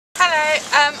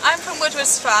I'm from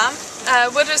Woodwards Farm.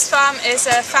 Woodwards Farm is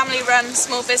a family-run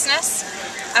small business,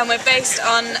 and we're based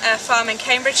on a farm in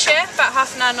Cambridgeshire, about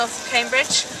half an hour north of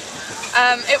Cambridge.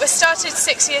 It was started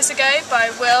 6 years ago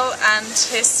by Will and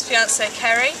his fiancée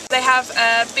Kerry. They have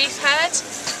a beef herd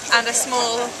and a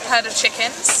small herd of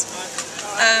chickens,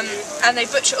 and they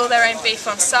butcher all their own beef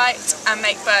on site and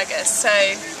make burgers. So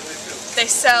they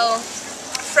sell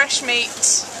fresh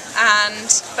meat and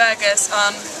burgers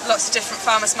on lots of different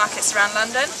farmers markets around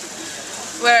London.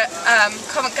 We're at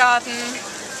Covent Garden,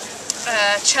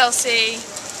 Chelsea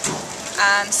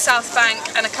and South Bank,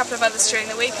 and a couple of others during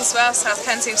the week as well, South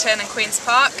Kensington and Queen's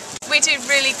Park. We do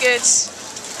really good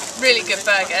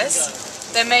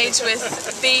burgers. They're made with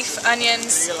beef,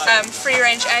 onions,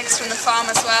 free-range eggs from the farm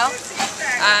as well,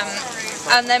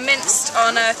 and they're minced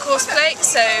on a coarse plate,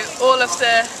 so all of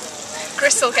the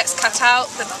gristle gets cut out.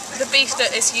 The beef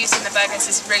that is used in the burgers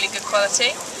is really good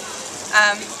quality,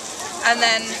 and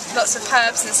then lots of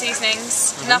herbs and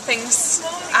seasonings. Nothing's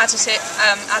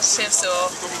additives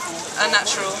or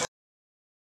unnatural.